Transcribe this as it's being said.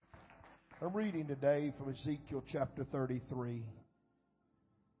I'm reading today from Ezekiel chapter 33,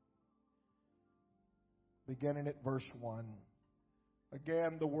 beginning at verse 1.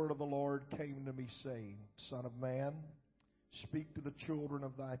 Again, the word of the Lord came to me, saying, Son of man, speak to the children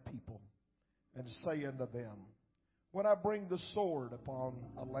of thy people, and say unto them, When I bring the sword upon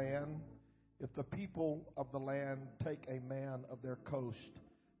a land, if the people of the land take a man of their coast,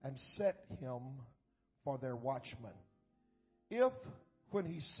 and set him for their watchman, if when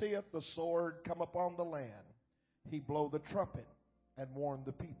he seeth the sword come upon the land, he blow the trumpet and warn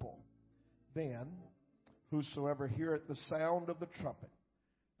the people, then whosoever heareth the sound of the trumpet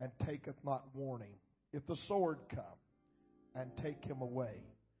and taketh not warning, if the sword come and take him away,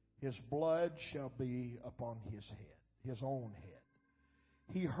 his blood shall be upon his head, his own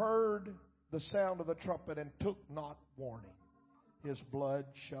head. He heard the sound of the trumpet and took not warning, his blood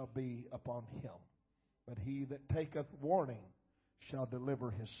shall be upon him. But he that taketh warning shall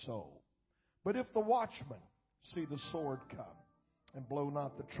deliver his soul. But if the watchman see the sword come, and blow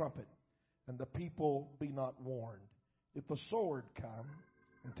not the trumpet, and the people be not warned, if the sword come,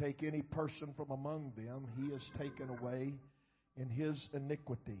 and take any person from among them, he is taken away in his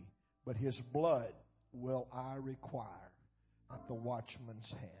iniquity, but his blood will I require at the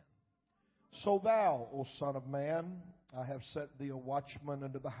watchman's hand. So thou, O son of man, I have set thee a watchman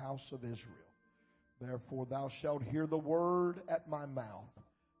unto the house of Israel. Therefore thou shalt hear the word at my mouth,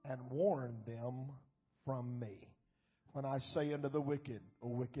 and warn them from me. When I say unto the wicked, O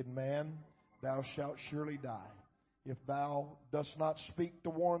wicked man, thou shalt surely die, if thou dost not speak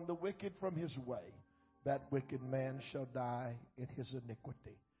to warn the wicked from his way, that wicked man shall die in his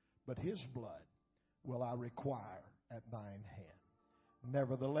iniquity, but his blood will I require at thine hand.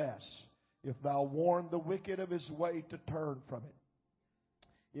 Nevertheless, if thou warn the wicked of his way to turn from it,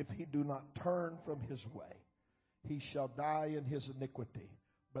 if he do not turn from his way, he shall die in his iniquity,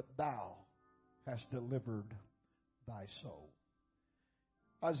 but thou hast delivered thy soul.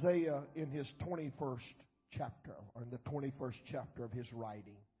 Isaiah, in his 21st chapter, or in the 21st chapter of his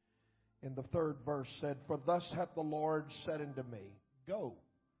writing, in the 3rd verse said, For thus hath the Lord said unto me, Go,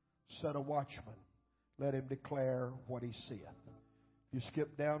 set a watchman, let him declare what he seeth. If you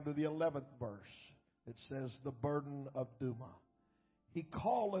skip down to the 11th verse, it says, The burden of Duma. He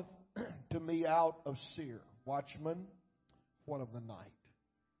calleth to me out of Seir, Watchman, what of the night?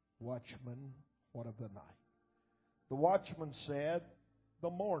 Watchman, what of the night? The watchman said, The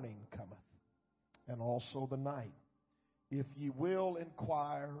morning cometh, and also the night. If ye will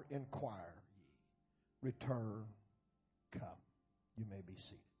inquire, inquire ye. Return, come. You may be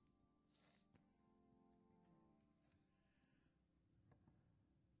seated.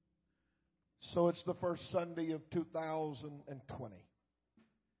 So it's the first Sunday of 2020.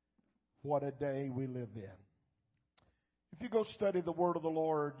 What a day we live in. If you go study the Word of the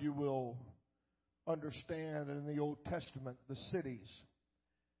Lord, you will understand that in the Old Testament, the cities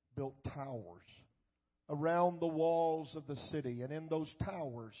built towers around the walls of the city, and in those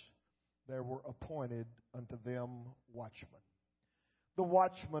towers there were appointed unto them watchmen. The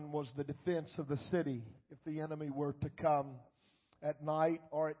watchman was the defense of the city. If the enemy were to come at night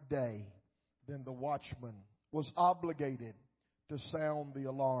or at day, then the watchman was obligated to sound the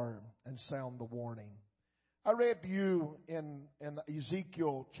alarm and sound the warning. I read to you in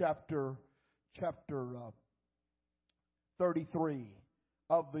Ezekiel chapter 33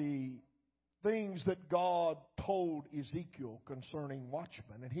 of the things that God told Ezekiel concerning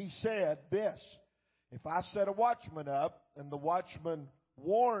watchmen. And he said this, if I set a watchman up and the watchman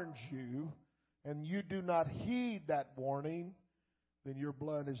warns you and you do not heed that warning, then your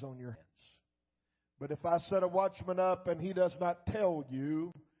blood is on your hands. But if I set a watchman up and he does not tell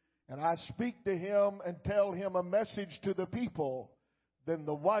you, and I speak to him and tell him a message to the people, then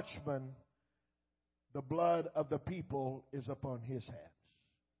the watchman, the blood of the people is upon his hands.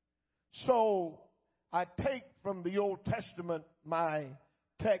 So I take from the Old Testament my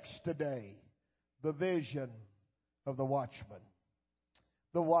text today, the vision of the watchman.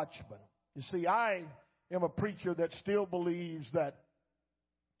 The watchman. You see, I am a preacher that still believes that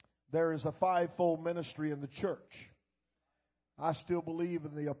there is a fivefold ministry in the church. I still believe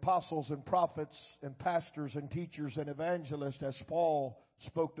in the apostles and prophets and pastors and teachers and evangelists, as Paul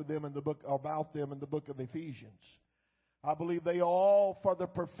spoke to them in the book about them in the book of Ephesians. I believe they are all for the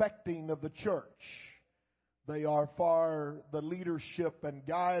perfecting of the church. They are for the leadership and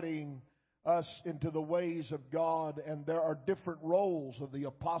guiding us into the ways of God, and there are different roles of the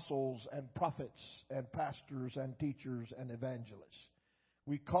apostles and prophets and pastors and teachers and evangelists.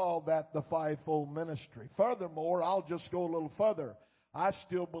 We call that the fivefold ministry. Furthermore, I'll just go a little further. I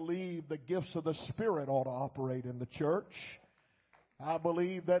still believe the gifts of the Spirit ought to operate in the church. I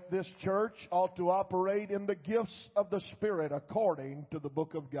believe that this church ought to operate in the gifts of the Spirit according to the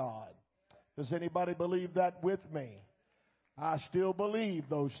book of God. Does anybody believe that with me? I still believe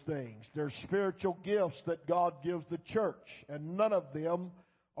those things. They're spiritual gifts that God gives the church, and none of them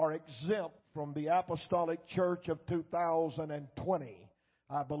are exempt from the apostolic church of 2020.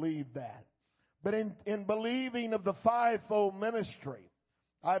 I believe that. But in believing of the fivefold ministry,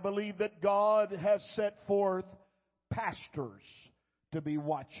 I believe that God has set forth pastors to be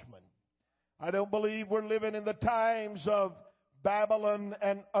watchmen. I don't believe we're living in the times of Babylon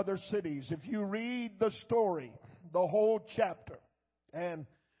and other cities. If you read the story, the whole chapter, and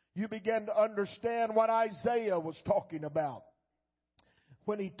you begin to understand what Isaiah was talking about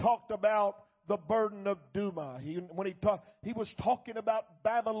when he talked about the burden of Duma. He was talking about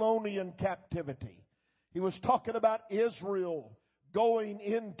Babylonian captivity. He was talking about Israel going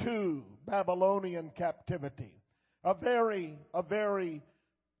into Babylonian captivity. A very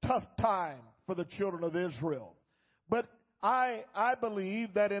tough time for the children of Israel. But I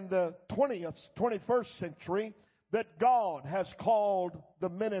believe that in the 21st century, that God has called the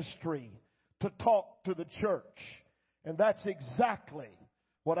ministry to talk to the church. And that's exactly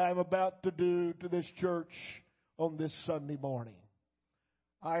what I'm about to do to this church on this Sunday morning.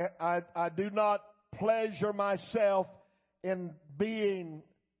 I do not pleasure myself in being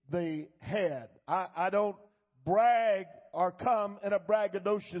the head. I don't brag or come in a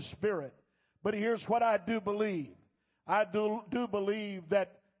braggadocious spirit. But here's what I do believe. I do believe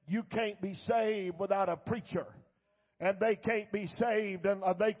that you can't be saved without a preacher. And they can't be saved and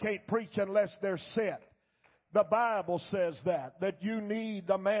they can't preach unless they're sent. The Bible says that you need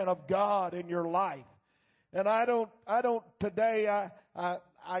the man of God in your life. And I don't today,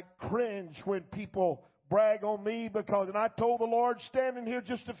 I cringe when people brag on me because, and I told the Lord standing here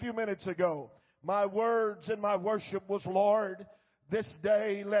just a few minutes ago, my words and my worship was, Lord, this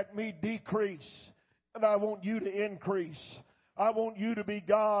day let me decrease and I want you to increase. I want you to be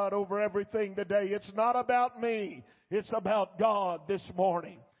God over everything today. It's not about me. It's about God this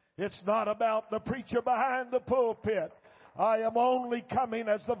morning. It's not about the preacher behind the pulpit. I am only coming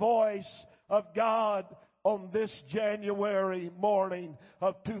as the voice of God on this January morning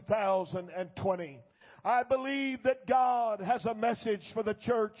of 2020. I believe that God has a message for the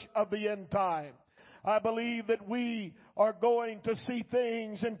church of the end time. I believe that we are going to see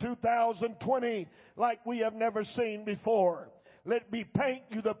things in 2020 like we have never seen before. Let me paint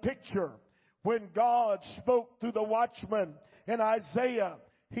you the picture. When God spoke through the watchman in Isaiah,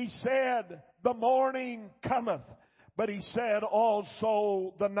 He said, the morning cometh, but He said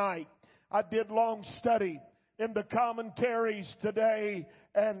also the night. I did long study in the commentaries today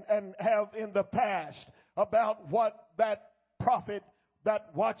and have in the past about what that prophet,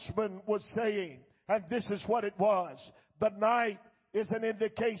 that watchman was saying. And this is what it was. The night is an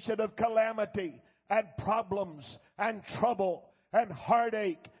indication of calamity and problems and trouble and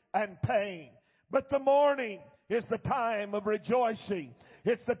heartache and pain. But the morning is the time of rejoicing.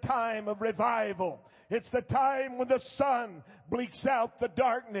 It's the time of revival. It's the time when the sun bleaks out the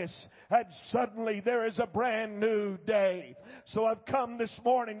darkness and suddenly there is a brand new day. So I've come this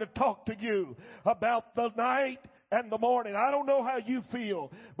morning to talk to you about the night and the morning. I don't know how you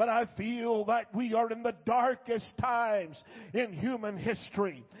feel, but I feel that we are in the darkest times in human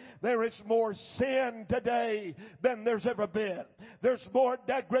history. There is more sin today than there's ever been. There's more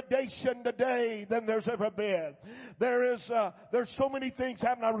degradation today than there's ever been. There's so many things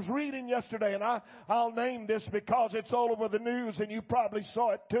happening. I was reading yesterday, and I'll name this because it's all over the news, and you probably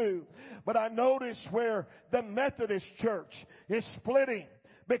saw it too. But I noticed where the Methodist Church is splitting.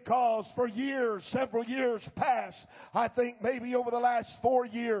 Because for years, several years past, I think maybe over the last 4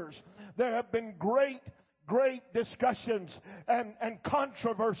 years, there have been great discussions and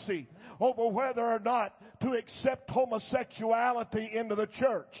controversy over whether or not to accept homosexuality into the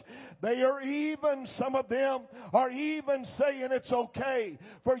church. Some of them are even saying it's okay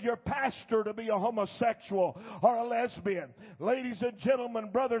for your pastor to be a homosexual or a lesbian. Ladies and gentlemen,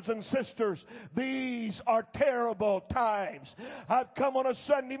 brothers and sisters, these are terrible times. I've come on a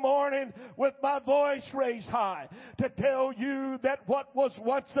Sunday morning with my voice raised high to tell you that what was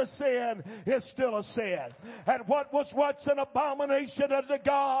once a sin is still a sin. And what was once an abomination unto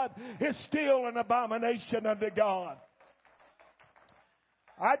God is still an abomination unto God.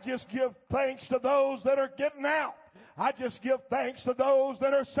 I just give thanks to those that are getting out. I just give thanks to those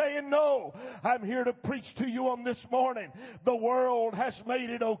that are saying no. I'm here to preach to you on this morning. The world has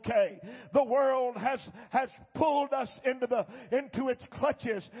made it okay. The world has pulled us into its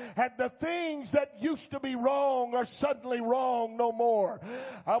clutches, and the things that used to be wrong are suddenly wrong no more.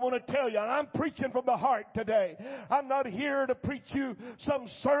 I want to tell you, and I'm preaching from the heart today. I'm not here to preach you some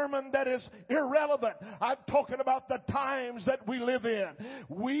sermon that is irrelevant. I'm talking about the times that we live in.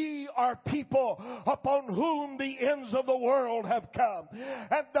 We are people upon whom the ends of the world have come.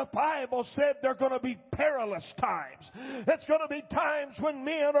 And the Bible said they're going to be perilous times. It's going to be times when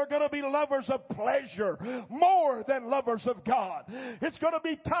men are going to be lovers of pleasure more than lovers of God. It's going to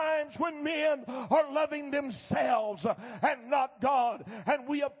be times when men are loving themselves and not God. And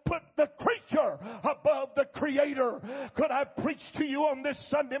we have put the creature above the Creator. Could I preach to you on this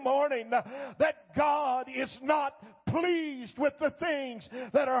Sunday morning that God is not pleased with the things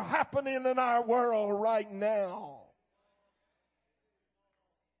that are happening in our world right now?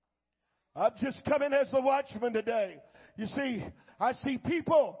 I'm just coming as the watchman today. You see, I see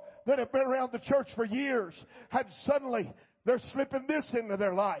people that have been around the church for years, and suddenly they're slipping this into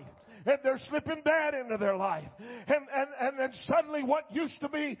their life. And they're slipping that into their life. And suddenly what used to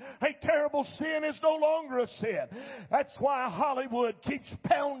be a terrible sin is no longer a sin. That's why Hollywood keeps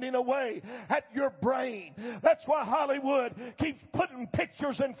pounding away at your brain. That's why Hollywood keeps putting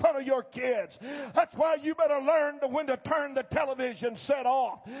pictures in front of your kids. That's why you better learn when to turn the television set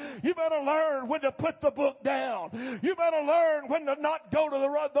off. You better learn when to put the book down. You better learn when to not go to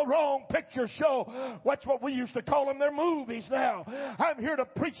the wrong picture show. What's what we used to call them? They're movies now. I'm here to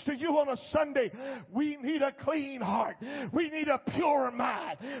preach to you on a Sunday. We need a clean heart. We need a pure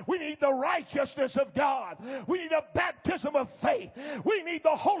mind. We need the righteousness of God. We need a baptism of faith. We need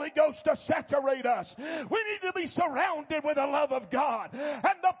the Holy Ghost to saturate us. We need to be surrounded with the love of God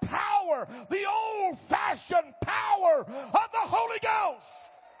and the power, the old-fashioned power of the Holy Ghost.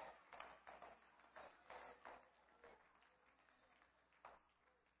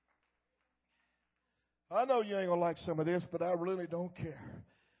 I know you ain't going to like some of this, but I really don't care.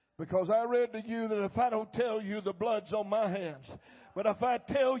 Because I read to you that if I don't tell you, the blood's on my hands. But if I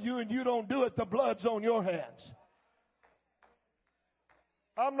tell you and you don't do it, the blood's on your hands.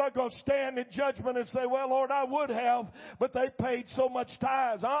 I'm not going to stand in judgment and say, well, Lord, I would have, but they paid so much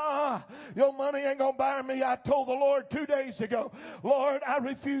tithes. Your money ain't going to buy me. I told the Lord 2 days ago, Lord, I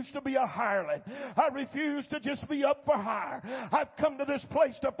refuse to be a hireling. I refuse to just be up for hire. I've come to this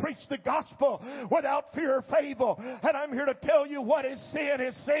place to preach the gospel without fear or favor. And I'm here to tell you what is sin,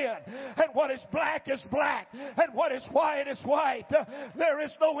 and what is black, and what is white is white. There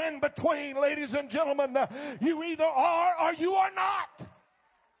is no in between, ladies and gentlemen. You either are or you are not.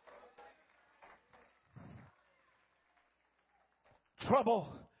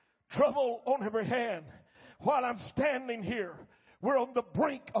 Trouble on every hand. While I'm standing here, we're on the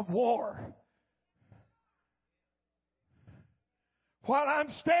brink of war. While I'm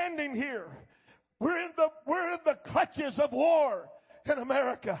standing here, we're in the clutches of war in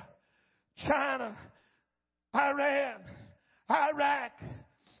America. China, Iran, Iraq,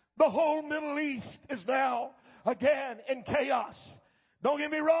 the whole Middle East is now again in chaos. Don't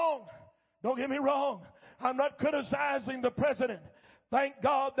get me wrong. I'm not criticizing the president. Thank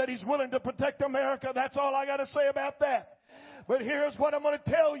God that he's willing to protect America. That's all I got to say about that. But here's what I'm going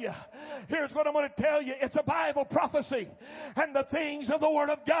to tell you. It's a Bible prophecy. And the things of the Word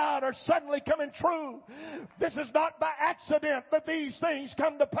of God are suddenly coming true. This is not by accident that these things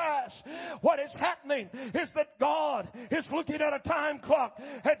come to pass. What is happening is that God is looking at a time clock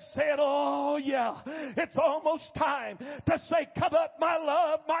and said, oh yeah, it's almost time to say, come up my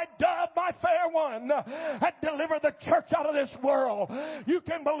love, my dove, my fair one, and deliver the church out of this world. You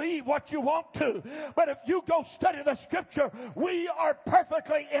can believe what you want to, but if you go study the Scripture, we are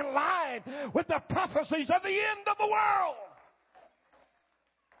perfectly in line with the prophecies of the end of the world.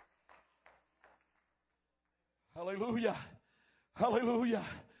 Hallelujah. Hallelujah.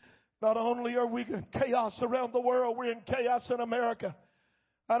 Not only are we in chaos around the world, we're in chaos in America.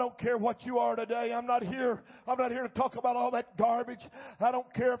 I don't care what you are today. I'm not here to talk about all that garbage. I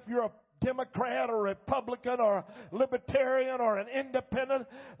don't care if you're a Democrat or Republican or a Libertarian or an Independent.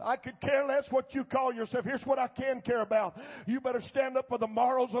 I could care less what you call yourself. Here's what I can care about. You better stand up for the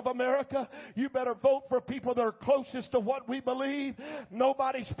morals of America. You better vote for people that are closest to what we believe.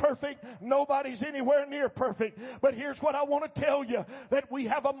 Nobody's perfect. Nobody's anywhere near perfect. But here's what I want to tell you, that we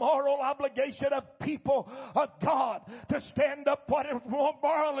have a moral obligation of people of God to stand up what is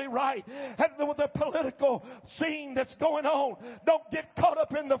morally right. And with the political scene that's going on, don't get caught up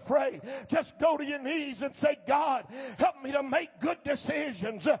up in the fray. Just go to your knees and say, God, help me to make good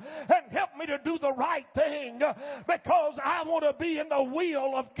decisions and help me to do the right thing because I want to be in the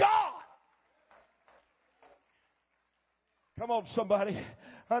will of God. Come on, somebody.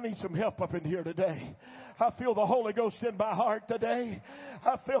 I need some help up in here today. I feel the Holy Ghost in my heart today.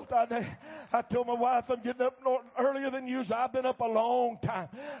 I told my wife I'm getting up earlier than usual. I've been up a long time.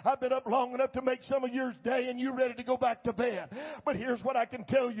 I've been up long enough to make some of your day and you ready to go back to bed. But here's what I can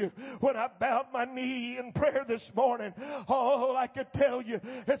tell you. When I bowed my knee in prayer this morning, all I could tell you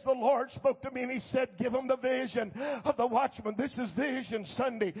is the Lord spoke to me and He said, give them the vision of the watchman. This is Vision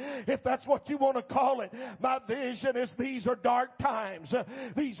Sunday, if that's what you want to call it. My vision is these are dark times.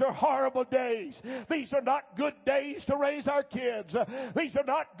 These are horrible days. These are not good days to raise our kids. These are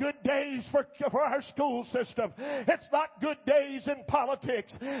not good days for our school system. It's not good days in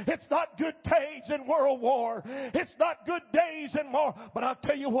politics. It's not good days in World War. It's not good days in more. But I'll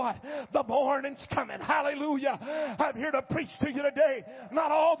tell you what, the morning's coming. Hallelujah. I'm here to preach to you today.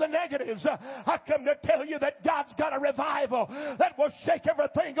 Not all the negatives. I come to tell you that God's got a revival that will shake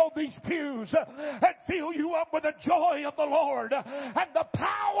everything on these pews and fill you up with the joy of the Lord and the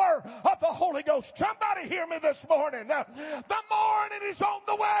power of the Holy Ghost. Somebody hear me this morning. The morning is on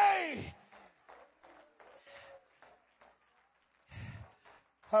the way.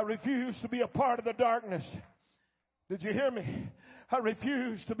 I refuse to be a part of the darkness. Did you hear me? I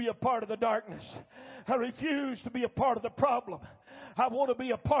refuse to be a part of the darkness. I refuse to be a part of the problem. I want to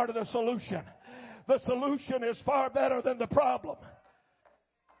be a part of the solution. The solution is far better than the problem.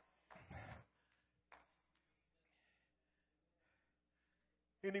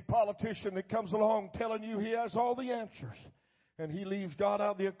 Any politician that comes along telling you he has all the answers and he leaves God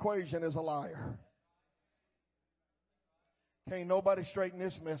out of the equation is a liar. Can't nobody straighten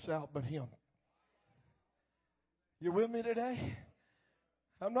this mess out but Him. You with me today?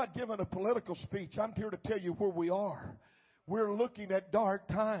 I'm not giving a political speech. I'm here to tell you where we are. We're looking at dark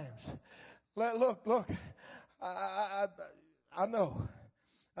times. Look. I know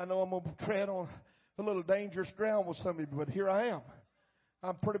I'm going to tread on a little dangerous ground with some of you, but here I am.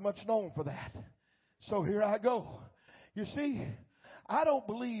 I'm pretty much known for that. So here I go. You see, I don't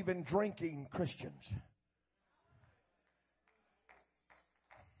believe in drinking Christians.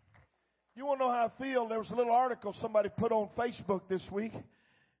 You want to know how I feel? There was a little article somebody put on Facebook this week.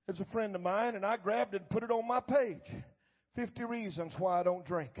 It's a friend of mine, and I grabbed it and put it on my page. 50 reasons why I don't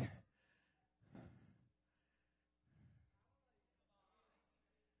drink.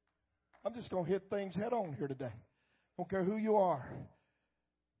 I'm just going to hit things head on here today. Don't care who you are.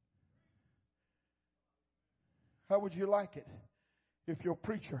 How would you like it if your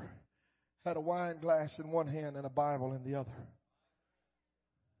preacher had a wine glass in one hand and a Bible in the other?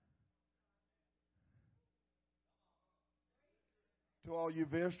 To all you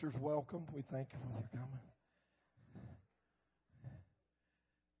visitors, welcome. We thank you for your coming.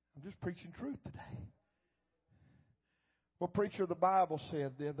 I'm just preaching truth today. Well, preacher, the Bible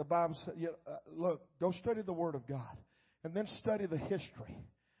said, the Bible said, look, go study the Word of God and then study the history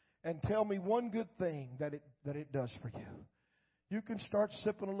and tell me one good thing that it does for you. You can start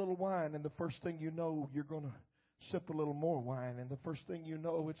sipping a little wine, and the first thing you know, you're going to sip a little more wine, and the first thing you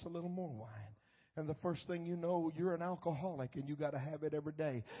know, it's a little more wine. And the first thing you know, you're an alcoholic and you got to have it every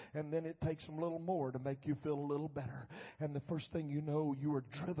day. And then it takes a little more to make you feel a little better. And the first thing you know, you are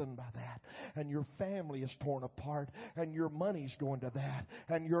driven by that. And your family is torn apart. And your money's going to that.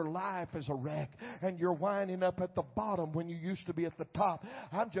 And your life is a wreck. And you're winding up at the bottom when you used to be at the top.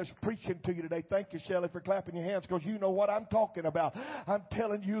 I'm just preaching to you today. Thank you, Shelley, for clapping your hands, because you know what I'm talking about. I'm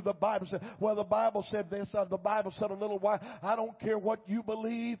telling you, the Bible said, well, the Bible said this. The Bible said a little while. I don't care what you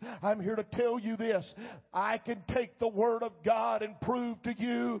believe. I'm here to tell you this. I can take the Word of God and prove to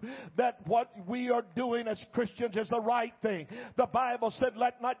you that what we are doing as Christians is the right thing. The Bible said,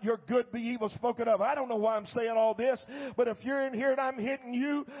 let not your good be evil spoken of. I don't know why I'm saying all this, but if you're in here and I'm hitting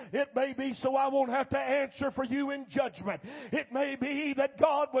you, it may be so I won't have to answer for you in judgment. It may be that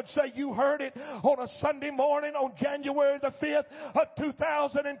God would say, you heard it on a Sunday morning on January the 5th of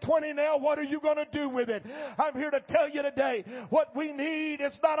 2020. Now what are you going to do with it? I'm here to tell you today, what we need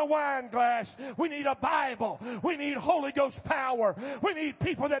is not a wine glass. We need a Bible. We need Holy Ghost power. We need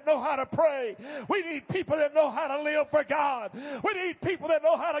people that know how to pray. We need people that know how to live for God. We need people that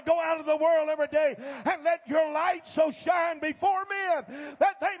know how to go out of the world every day and let your light so shine before men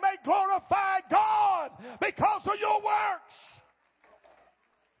that they may glorify God because of your works.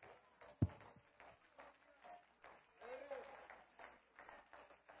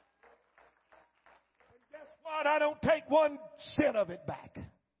 And guess what? I don't take one cent of it back.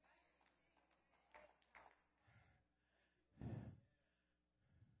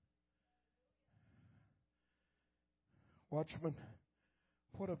 Watchman,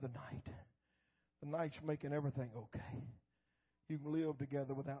 what of the night? The night's making everything okay. You can live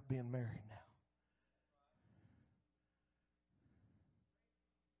together without being married now.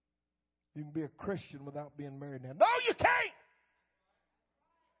 You can be a Christian without being married now. No, you can't!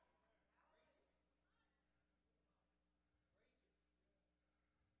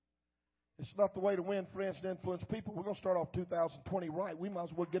 It's not the way to win friends and influence people. We're going to start off 2020 right. We might as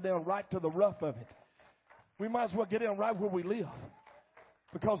well get down right to the rough of it. We might as well get down right where we live.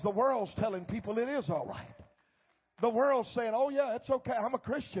 Because the world's telling people it is all right. The world's saying, oh yeah, it's okay. I'm a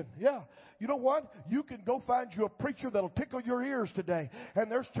Christian. Yeah. You know what? You can go find you a preacher that'll tickle your ears today.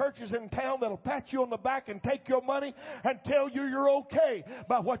 And there's churches in town that'll pat you on the back and take your money and tell you you're okay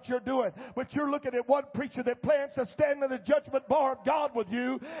by what you're doing. But you're looking at one preacher that plans to stand in the judgment bar of God with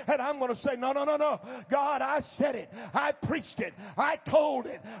you. And I'm going to say, no. God, I said it. I preached it. I told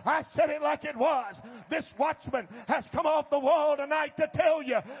it. I said it like it was. This watchman has come off the wall tonight to tell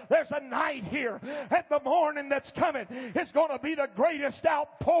you there's a night here at the morning that's coming. It's going to be the greatest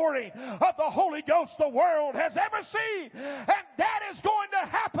outpouring of the Holy Ghost the world has ever seen. And that is going to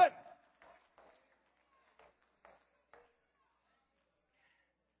happen.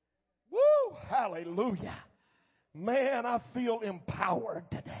 Woo! Hallelujah. Man, I feel empowered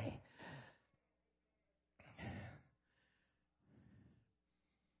today.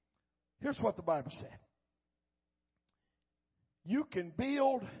 Here's what the Bible said. You can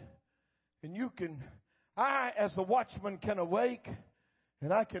build and you can... I, as the watchman, can awake,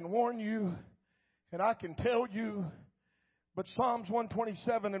 and I can warn you, and I can tell you, but Psalms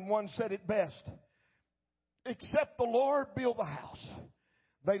 127:1 said it best. Except the Lord build the house,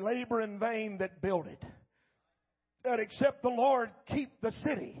 they labor in vain that build it. And except the Lord keep the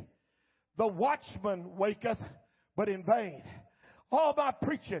city, the watchman waketh, but in vain. All my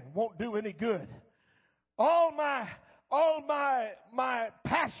preaching won't do any good. All my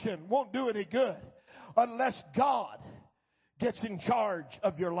passion won't do any good unless God gets in charge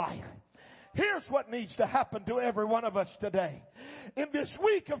of your life. Here's what needs to happen to every one of us today. In this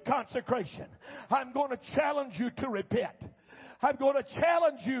week of consecration, I'm going to challenge you to repent. I'm going to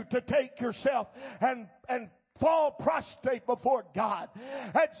challenge you to take yourself and fall prostrate before God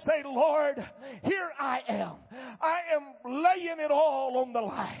and say, Lord, here I am. I am laying it all on the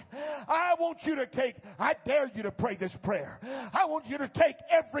line. I dare you to pray this prayer. I want you to take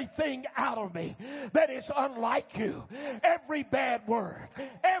everything out of me that is unlike you. Every bad word,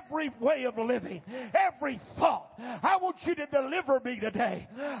 every way of living, every thought. I want you to deliver me today.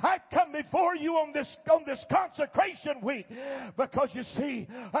 I come before you on this consecration week because you see,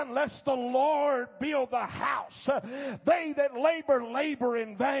 unless the Lord build the house, they that labor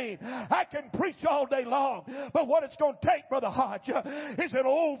in vain. I can preach all day long, but what it's going to take, Brother Hodge, is an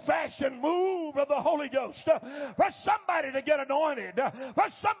old-fashioned move of the Holy Ghost for somebody to get anointed, for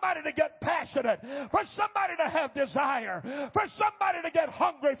somebody to get passionate, for somebody to have desire, for somebody to get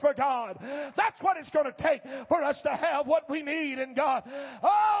hungry for God. That's what it's going to take for us to have what we need in God.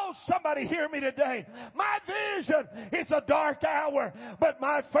 Oh, somebody hear me today. My vision is a dark hour, but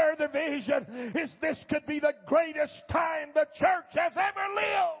my further vision is this could be the greatest time the church has ever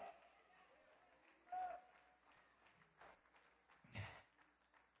lived.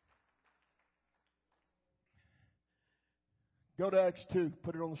 Go to Acts 2.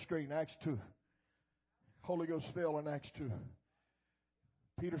 Put it on the screen. Acts 2. Holy Ghost fell in Acts 2.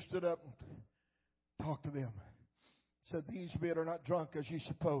 Peter stood up and talked to them. Said, these men are not drunk as you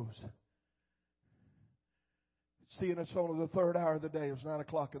suppose. Seeing it's only the third hour of the day. It was 9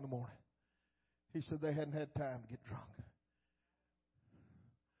 o'clock in the morning. He said they hadn't had time to get drunk.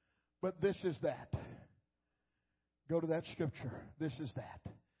 But this is that. Go to that scripture. This is that.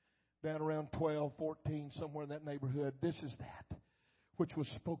 Down around 12, 14, somewhere in that neighborhood. This is that which was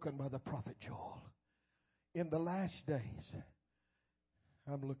spoken by the prophet Joel. In the last days,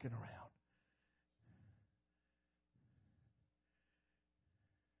 I'm looking around.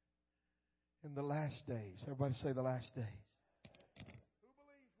 In the last days. Everybody say the last days. Who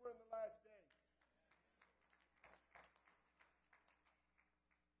believes we're in the last days? I think I'll take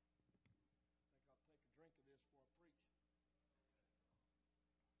a drink of this before I preach.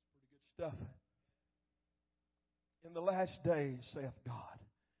 It's pretty good stuff. In the last days, saith God,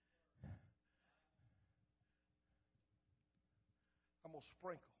 I'm going to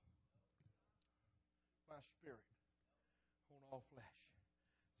sprinkle my spirit on all flesh.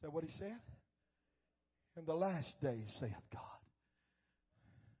 Is that what he said? In the last days, saith God.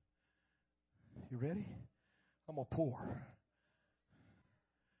 You ready? I'm going to pour.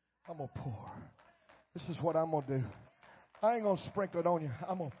 I'm going to pour. This is what I'm going to do. I ain't going to sprinkle it on you.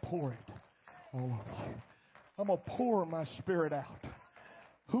 I'm going to pour it all over you. I'm going to pour my Spirit out.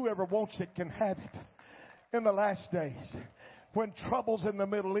 Whoever wants it can have it. In the last days, when trouble's in the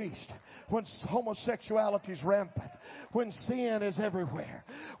Middle East, when homosexuality is rampant, when sin is everywhere,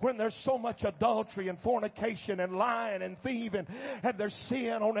 when there's so much adultery and fornication and lying and thieving, and there's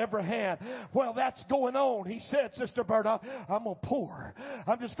sin on every hand. Well, that's going on. He said, Sister Berta, I'm going to pour.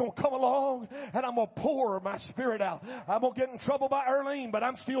 I'm just going to come along and I'm going to pour my Spirit out. I'm going to get in trouble by Earlene, but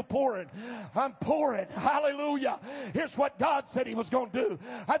I'm still pouring. I'm pouring. Hallelujah. Here's what God said He was going to do.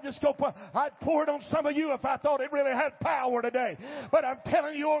 I'd pour it on some of you if I thought it really had power today. But I'm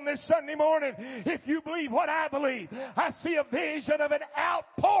telling you on this Sunday morning, if you believe what I believe, I see a vision of an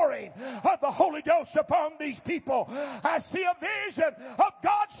outpouring of the Holy Ghost upon these people. I see a vision of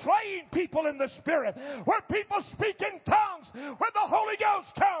God slaying people in the Spirit, where people speak in tongues, where the Holy Ghost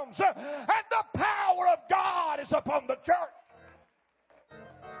comes, and the power of God is upon the church.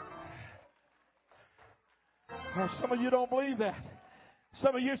 Well, some of you don't believe that.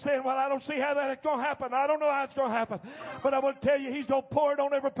 Some of you saying, well, I don't see how that's going to happen. I don't know how it's going to happen. But I will tell you, He's going to pour it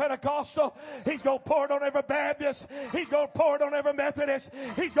on every Pentecostal. He's going to pour it on every Baptist. He's going to pour it on every Methodist.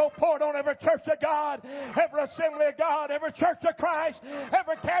 He's going to pour it on every Church of God, every Assembly of God, every Church of Christ,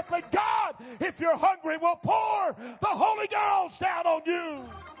 every Catholic. God, if you're hungry, will pour the Holy Ghost out on you.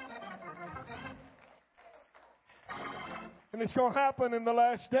 And it's going to happen in the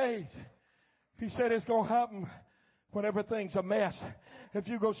last days. He said it's going to happen when everything's a mess. If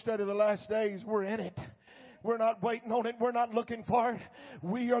you go study the last days, we're in it. We're not waiting on it. We're not looking for it.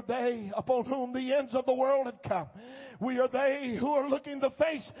 We are they upon whom the ends of the world have come. We are they who are looking the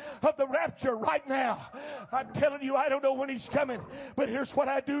face of the rapture right now. I'm telling you, I don't know when He's coming, but here's what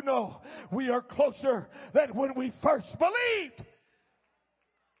I do know. We are closer than when we first believed.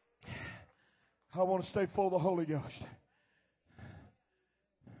 I want to stay full of the Holy Ghost.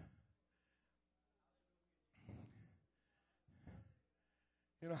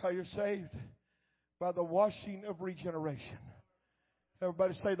 You know how you're saved? By the washing of regeneration.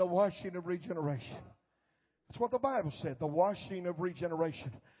 Everybody say the washing of regeneration. That's what the Bible said, the washing of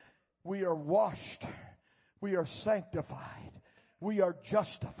regeneration. We are washed. We are sanctified. We are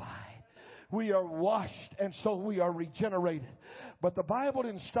justified. We are washed, and so we are regenerated. But the Bible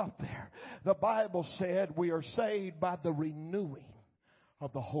didn't stop there. The Bible said we are saved by the renewing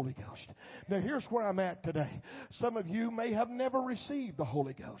of the Holy Ghost. Now here's where I'm at today. Some of you may have never received the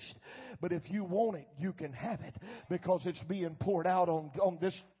Holy Ghost, but if you want it, you can have it, because it's being poured out on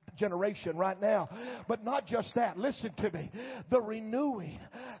this generation right now. But not just that. Listen to me. The renewing.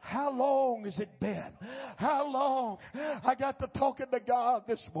 How long has it been? How long? I got to talking to God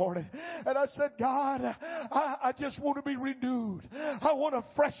this morning, and I said, God, I just want to be renewed. I want a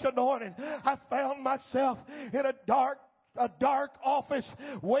fresh anointing. I found myself in a dark office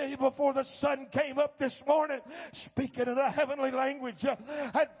way before the sun came up this morning, speaking in a heavenly language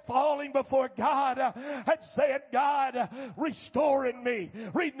and falling before God and saying, God, restore in me,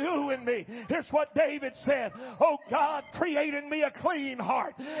 renew in me. Here's what David said. Oh God, create in me a clean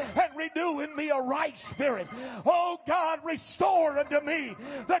heart and renew in me a right spirit. Oh God, restore unto me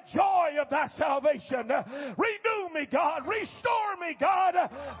the joy of thy salvation. Renew me, God. Restore me, God.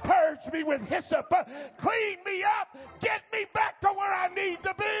 Purge me with hyssop. Clean me up. Get me back to where I need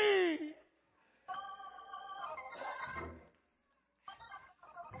to be.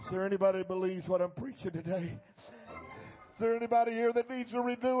 Is there anybody who believes what I'm preaching today? Is there anybody here that needs a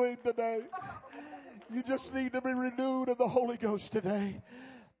renewing today? You just need to be renewed of the Holy Ghost today.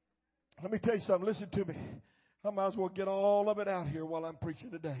 Let me tell you something. Listen to me. I might as well get all of it out here while I'm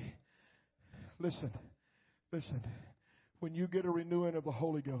preaching today. Listen. When you get a renewing of the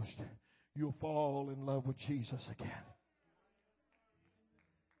Holy Ghost, you'll fall in love with Jesus again.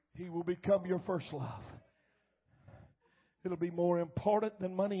 He will become your first love. It'll be more important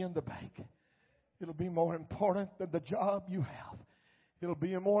than money in the bank. It'll be more important than the job you have. It'll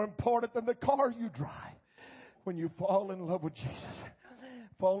be more important than the car you drive. When you fall in love with Jesus.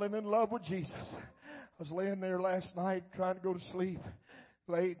 Falling in love with Jesus. I was laying there last night trying to go to sleep.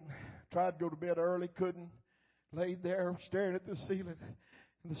 Late. Tried to go to bed early. Couldn't. Laid there staring at the ceiling.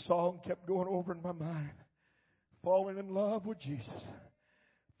 And the song kept going over in my mind. Falling in love with Jesus.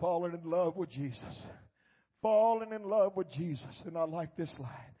 Falling in love with Jesus. Falling in love with Jesus. And I like this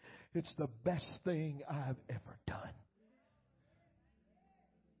line. It's the best thing I've ever done.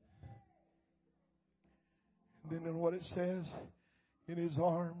 And then in what it says, in His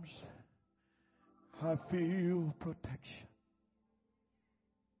arms, I feel protection.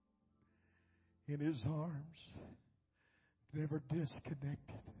 In His arms, never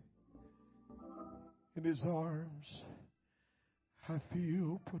disconnected. In His arms, I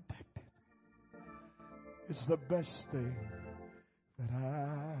feel protected. It's the best thing that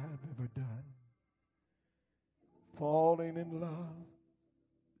I've ever done. Falling in love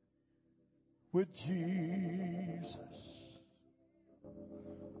with Jesus.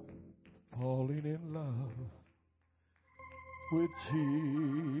 Falling in love with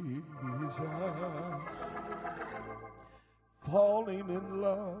Jesus. Falling in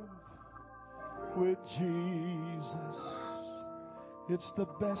love with Jesus. It's the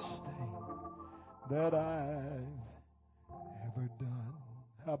best thing that I've ever done.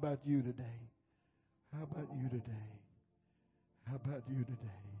 How about you today? How about you today? How about you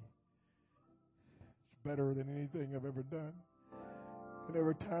today? It's better than anything I've ever done. And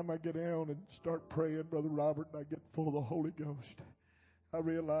every time I get down and start praying, Brother Robert, and I get full of the Holy Ghost, I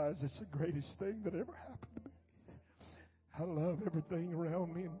realize it's the greatest thing that ever happened to me. I love everything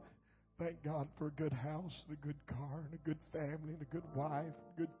around me, and thank God for a good house, and a good car, and a good family, and a good wife,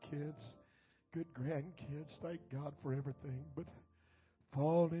 good kids, good grandkids. Thank God for everything. But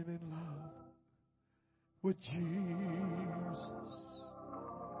falling in love with Jesus.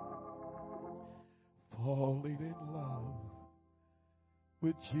 Falling in love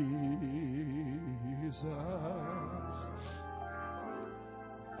with Jesus.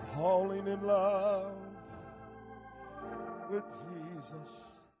 Falling in love with Jesus.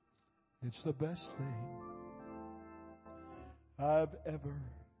 It's the best thing I've ever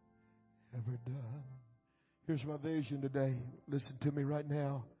done. Here's my vision today. Listen to me right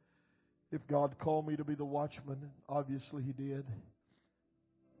now. If God called me to be the watchman, obviously He did.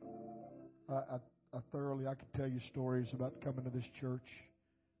 I could tell you stories about coming to this church.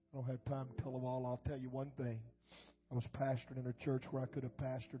 I don't have time to tell them all. I'll tell you one thing. I was pastoring in a church where I could have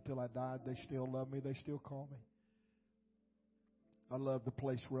pastored till I died. They still love me. They still call me. I loved the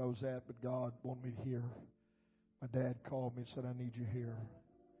place where I was at, but God wanted me here. My dad called me and said, I need you here.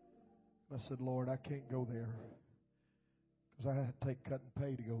 And I said, Lord, I can't go there because I had to take cut and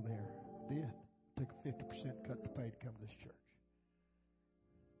pay to go there. I did. Take a 50% cut to pay to come to this church.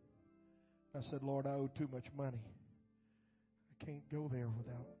 I said, Lord, I owe too much money. I can't go there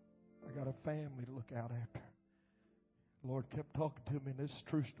without. I got a family to look out after. The Lord kept talking to me, and this is a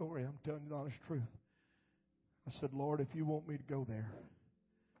true story. I'm telling you the honest truth. I said, Lord, if you want me to go there,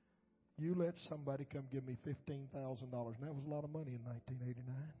 you let somebody come give me $15,000. And that was a lot of money in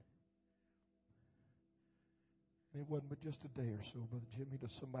 1989. And it wasn't but just a day or so, Brother Jimmy, till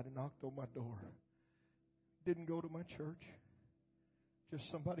somebody knocked on my door. Didn't go to my church. Just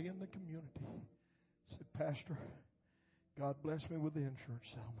somebody in the community. Said, Pastor, God bless me with the insurance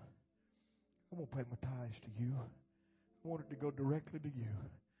settlement. I'm going to pay my tithes to you. I want it to go directly to you.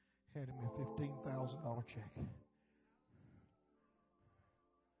 Handed me a $15,000 check.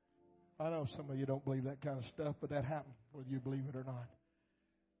 I know some of you don't believe that kind of stuff, but that happened, whether you believe it or not.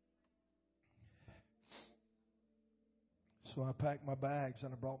 So I packed my bags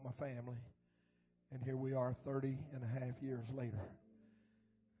and I brought my family. And here we are 30 and a half years later.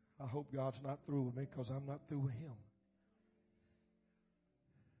 I hope God's not through with me because I'm not through with Him.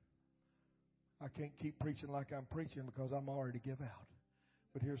 I can't keep preaching like I'm preaching because I'm already give out.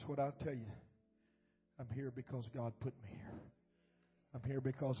 But here's what I'll tell you. I'm here because God put me here. I'm here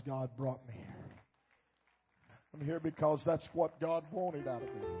because God brought me here. I'm here because that's what God wanted out of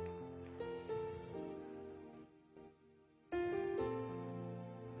me.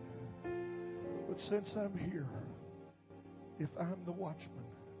 But since I'm here, if I'm the watchman,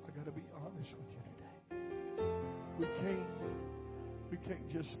 I got to be honest with you today. We can't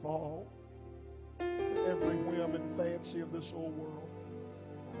just fall for every whim and fancy of this old world.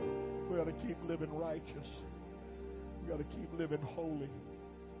 We got to keep living righteous. We got to keep living holy.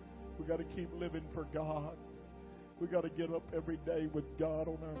 We got to keep living for God. We got to get up every day with God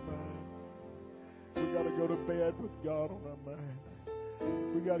on our mind. We got to go to bed with God on our mind.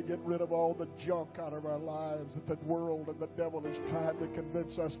 We got to get rid of all the junk out of our lives that the world and the devil is trying to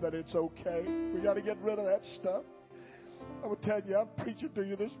convince us that it's okay. We got to get rid of that stuff. I will tell you, I'm preaching to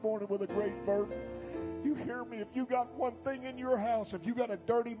you this morning with a great burden. You hear me? If you got one thing in your house, if you got a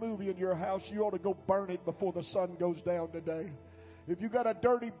dirty movie in your house, you ought to go burn it before the sun goes down today. If you got a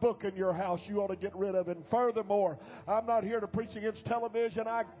dirty book in your house, you ought to get rid of it. And furthermore, I'm not here to preach against television.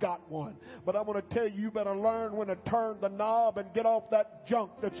 I got one. But I'm going to tell you, you better learn when to turn the knob and get off that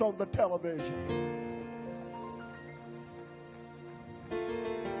junk that's on the television.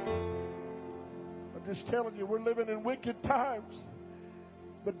 I'm just telling you, we're living in wicked times.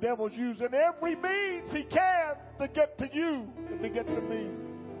 The devil's using every means he can to get to you and to get to me.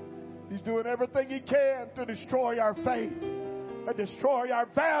 He's doing everything he can to destroy our faith and destroy our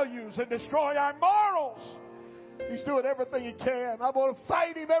values and destroy our morals. He's doing everything he can. I'm going to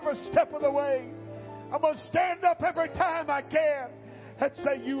fight him every step of the way. I'm going to stand up every time I can and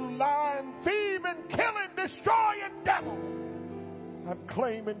say, you lying, thieving, killing, destroying devil. I'm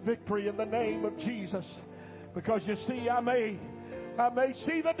claiming victory in the name of Jesus. Because you see, I may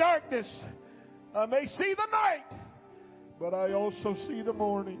see the darkness. I may see the night. But I also see the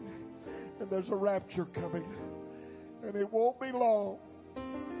morning. And there's a rapture coming. And it won't be long.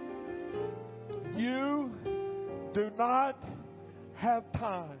 You do not have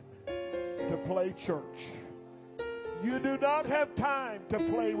time to play church. You do not have time to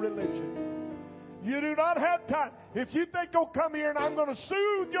play religion. You do not have time. If you think I'll come here and I'm going to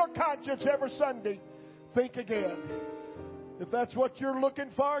soothe your conscience every Sunday, think again. If that's what you're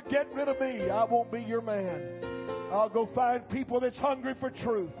looking for, get rid of me. I won't be your man. I'll go find people that's hungry for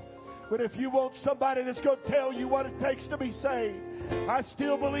truth. But if you want somebody that's going to tell you what it takes to be saved, I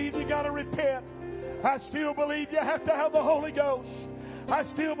still believe you got to repent. I still believe you have to have the Holy Ghost. I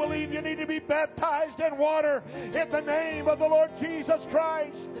still believe you need to be baptized in water in the name of the Lord Jesus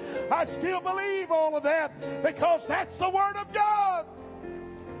Christ. I still believe all of that because that's the Word of God.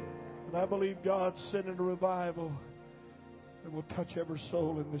 And I believe God's sending a revival that will touch every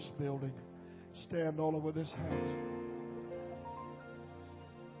soul in this building. Stand all over this house.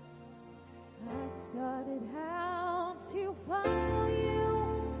 I started out to follow you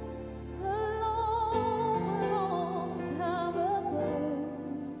a long time ago.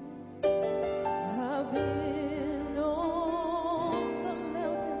 I've been on the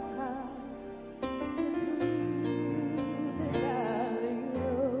mountainside and through the valley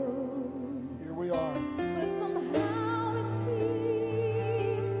road. Here we are. But somehow it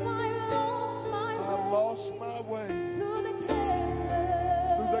seems I lost my way through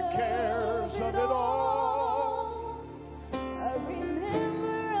the cares of it all.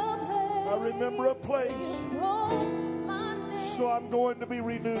 I remember a place. So I'm going to be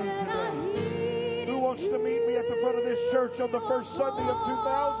renewed today. Who wants to meet me at the front of this church on the first Sunday of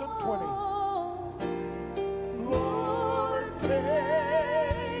 2020? Lord,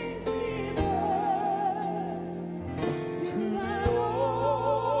 take me back to the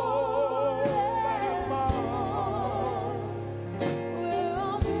old landmark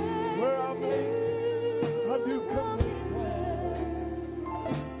where I made a new commitment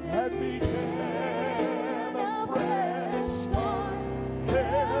and began a fresh start.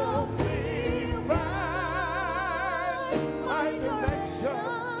 Help me find my direction.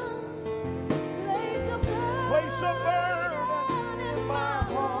 Place a burden in my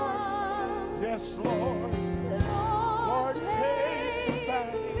heart. Yes, Lord. Lord,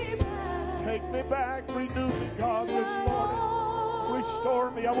 take me back. Renew me, God, this morning.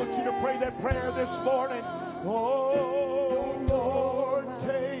 Restore me. I want you to pray that prayer this morning. Oh, Lord,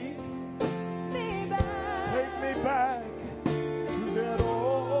 take me back to that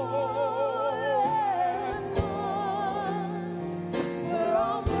old landmark where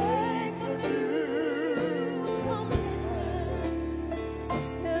I'll make a new commitment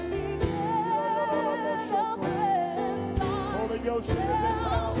and begin a fresh start. Holy Ghost is in this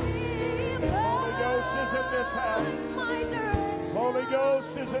house. Holy Ghost is in this house. Holy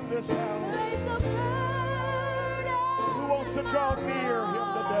Ghost is in this house. Who wants to draw near Him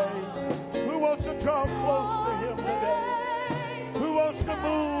today? Who wants to draw close to Him today? Who wants to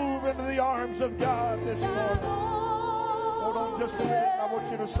move into the arms of God this morning? Hold on just a minute. I want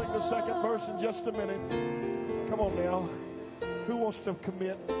you to sing the second verse in just a minute. Come on now. Who wants to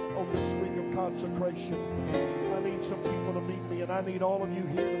commit on this week of consecration? I need some people to meet me, and I need all of you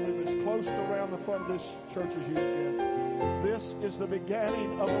here to live as close to around the front of this church as you can. This is the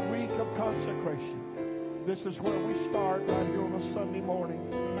beginning of a week of consecration. This is where we start right here on a Sunday morning.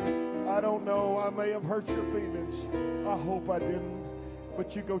 I don't know, I may have hurt your feelings. I hope I didn't.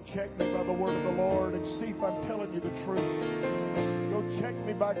 But you go check me by the word of the Lord and see if I'm telling you the truth. Go check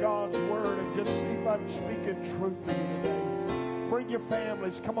me by God's word and just see if I'm speaking truth to you today. Bring your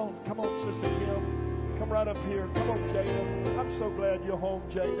families. Come on, Sister Kim. Come right up here. Come on, Jada. I'm so glad you're home,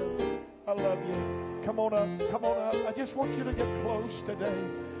 Jada. I love you. Come on up. I just want you to get close today.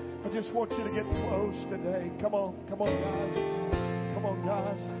 I just want you to get close today. Come on, guys. Come on,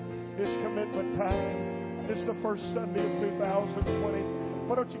 guys. It's commitment time. It's the first Sunday of 2020.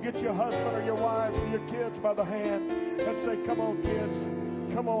 Why don't you get your husband or your wife or your kids by the hand and say, come on, kids.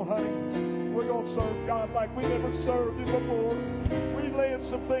 Come on, honey. We're going to serve God like we never served Him before. We're laying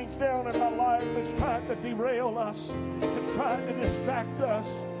some things down in our life that's trying to derail us and trying to distract us.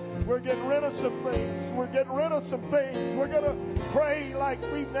 We're getting rid of some things. We're going to pray like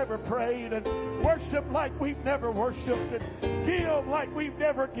we've never prayed and worship like we've never worshiped and give like we've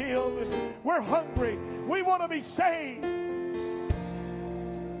never given. And we're hungry. We want to be saved.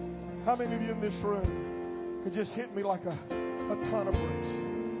 How many of you in this room, it just hit me like a ton of bricks.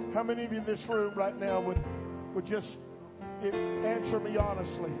 How many of you in this room right now would just answer me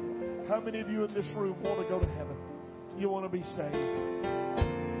honestly? How many of you in this room want to go to heaven? You want to be saved?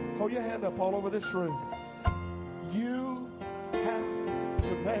 Hold your hand up all over this room. You have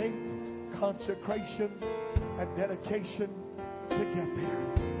to make consecration and dedication to get there.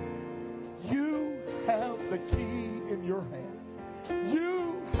 You have the key in your hand.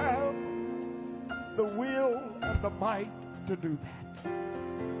 You have the will and the might to do that.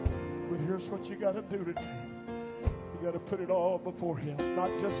 But here's what you got to do today. You got to put it all before Him. Not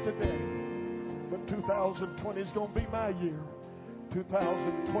just today, but 2020 is going to be my year.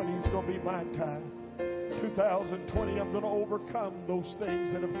 2020 is going to be my time. 2020, I'm going to overcome those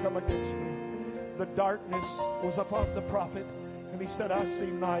things that have come against me. The darkness was upon the prophet, and he said, I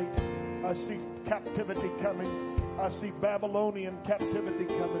see night. I see captivity coming. I see Babylonian captivity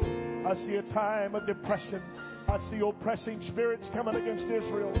coming. I see a time of depression. I see oppressing spirits coming against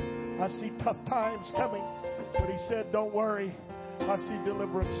Israel. I see tough times coming. But he said, don't worry. I see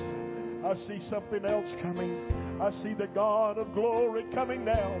deliverance. I see something else coming. I see the God of glory coming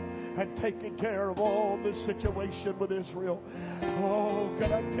down and taking care of all this situation with Israel. Oh,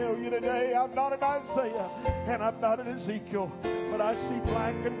 can I tell you today, I'm not an Isaiah and I'm not an Ezekiel, but I see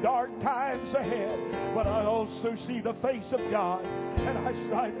black and dark times ahead. But I also see the face of God. And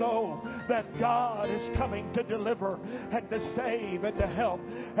I know that God is coming to deliver and to save and to help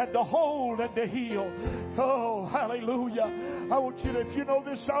and to hold and to heal. Oh, hallelujah. I want you to, if you know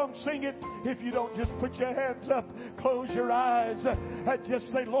this song, sing it. If you don't, just put your hands up, close your eyes, and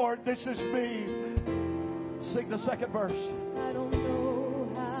just say, Lord, this is me. Sing the second verse. I don't know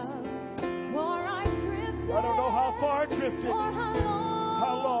how far I drifted. I don't know how far I drifted. Or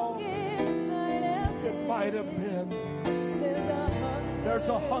how long it might have been. There's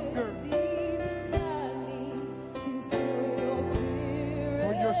a hunger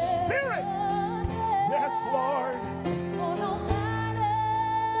for your spirit. Yes, Lord. No matter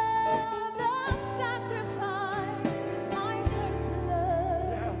the sacrifice I first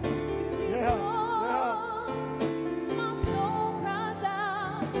loved. Yeah. My soul cries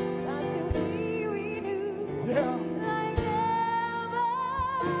out, got to be renewed. Yeah. Like never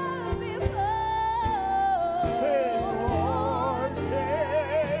before. Say, Lord,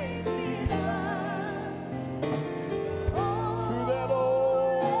 take me to that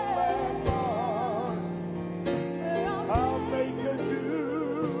old landmark. I'll make a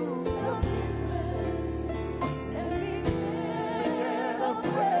new and a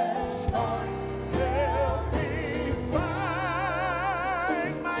fresh start. Help me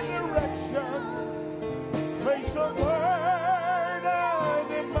find my direction. Place a burden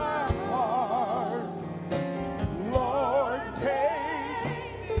in my heart. Lord,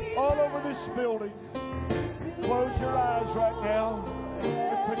 take all over this building. Close your eyes right now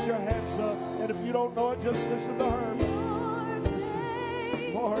and put your hands up. And if you don't know it, just listen to her.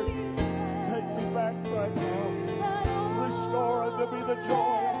 Lord, take me back right now. Restore unto me the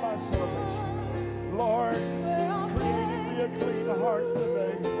joy of my salvation. Lord, create in me a clean heart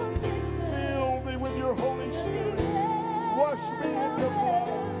today. Fill me with your Holy Spirit. Wash me in your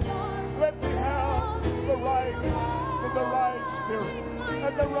blood. Let me have the right spirit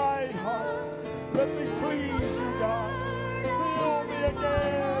and the right heart. Let me please you, God. Fill me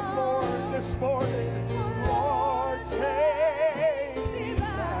again, Lord, this morning. Lord, take me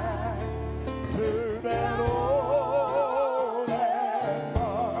back to that old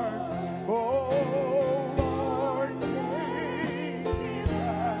landmark. Oh, Lord, take me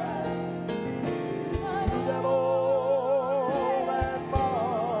back to that old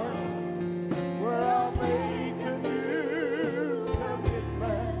landmark where I'll make a new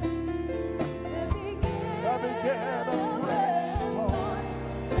commitment. I began a fresh start.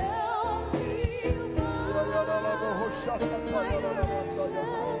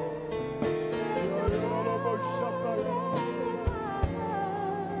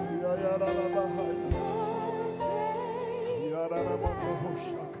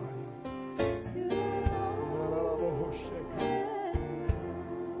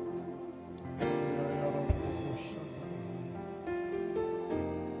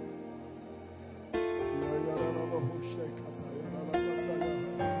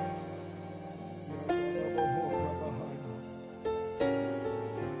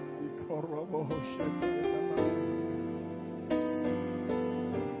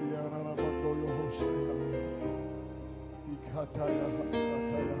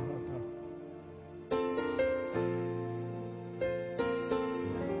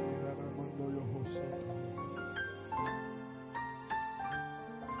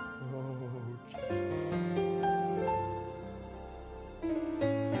 Oh,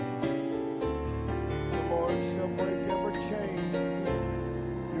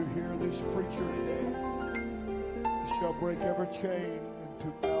 chain in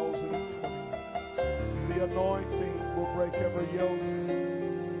 2020. The anointing will break every yoke.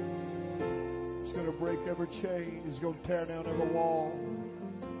 It's going to break every chain. It's going to tear down every wall.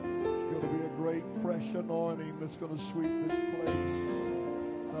 It's going to be a great fresh anointing that's going to sweep this place.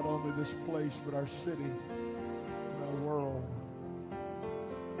 Not only this place, but our city and our world.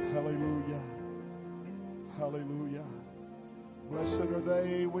 Hallelujah. Hallelujah. Blessed are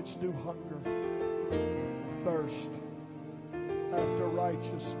they which do hunger and thirst after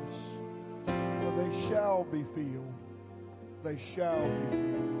righteousness, for they shall be filled. They shall be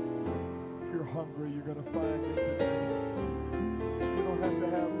filled. If you're hungry, you're going to find it today. You don't have to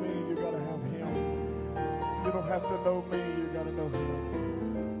have me, you got to have Him. You don't have to know me, you got to know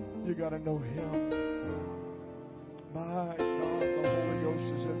Him. You got to know Him. My God, the Holy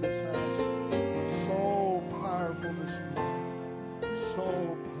Ghost is in this house. So powerful this morning. So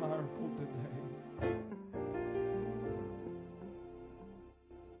powerful today.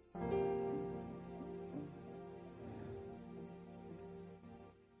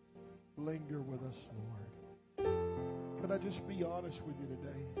 Linger with us, Lord. Can I just be honest with you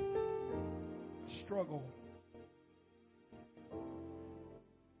today? I struggle.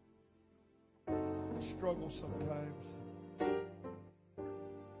 I struggle sometimes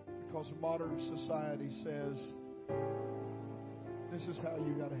because modern society says this is how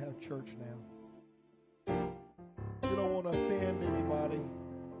you got to have church now. You don't want to offend anybody.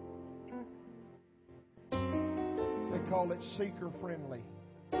 They call it seeker friendly.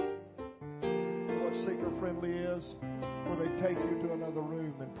 Seeker friendly is where they take you to another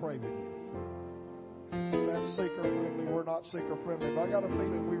room and pray with you. That's seeker friendly. We're not seeker friendly, but I got a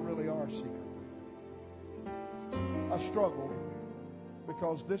feeling we really are seeker friendly. I struggle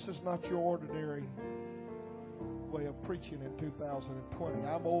because this is not your ordinary way of preaching in 2020.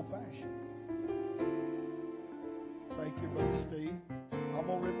 I'm old fashioned. Thank you, Brother Steve. I'm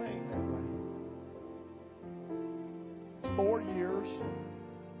going to remain that way. 4 years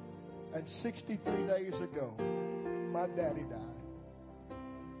and 63 days ago, my daddy died.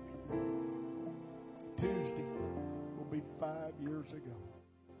 Tuesday will be 5 years ago.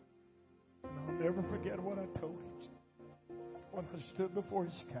 And I'll never forget what I told him when I stood before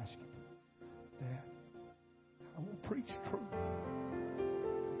his casket. Dad, I will preach truth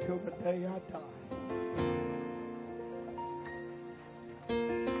until the day I die.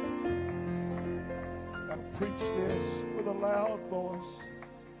 I'll preach this with a loud voice.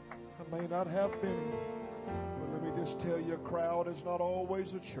 I may not have many, but let me just tell you, a crowd is not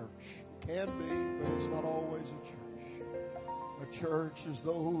always a church. It can be, but it's not always a church. A church is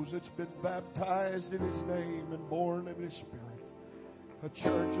those that's been baptized in His name and born in His Spirit. A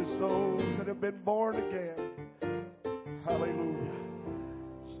church is those that have been born again. Hallelujah.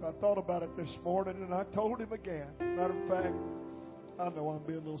 So I thought about it this morning, and I told him again. Matter of fact, I know I'm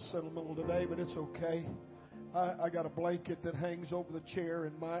being a little sentimental today, but it's okay. I got a blanket that hangs over the chair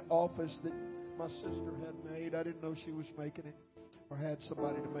in my office that my sister had made. I didn't know she was making it or had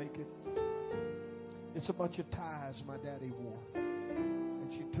somebody to make it. It's a bunch of ties my daddy wore.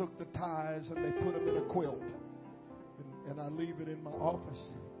 And she took the ties and they put them in a quilt. And I leave it in my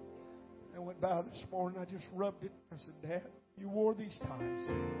office. I went by this morning. I just rubbed it. I said, Dad, you wore these ties.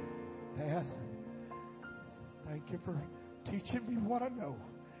 Dad, thank you for teaching me what I know.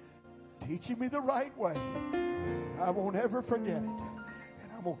 Teaching me the right way. I won't ever forget it.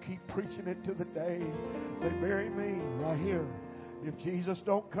 And I'm going to keep preaching it to the day they bury me right here. If Jesus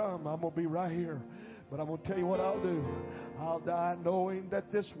don't come, I'm going to be right here. But I'm going to tell you what I'll do. I'll die knowing that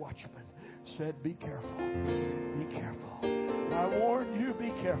this watchman said, be careful. Be careful. I warn you,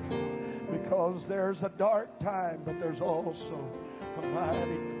 be careful. Because there's a dark time, but there's also a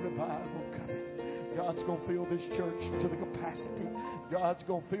mighty revival coming. God's going to fill this church to the capacity. God's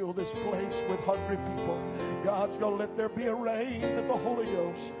going to fill this place with hungry people. God's going to let there be a rain of the Holy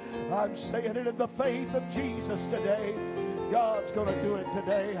Ghost. I'm saying it in the faith of Jesus today. God's going to do it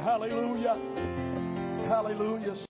today. Hallelujah. Hallelujah.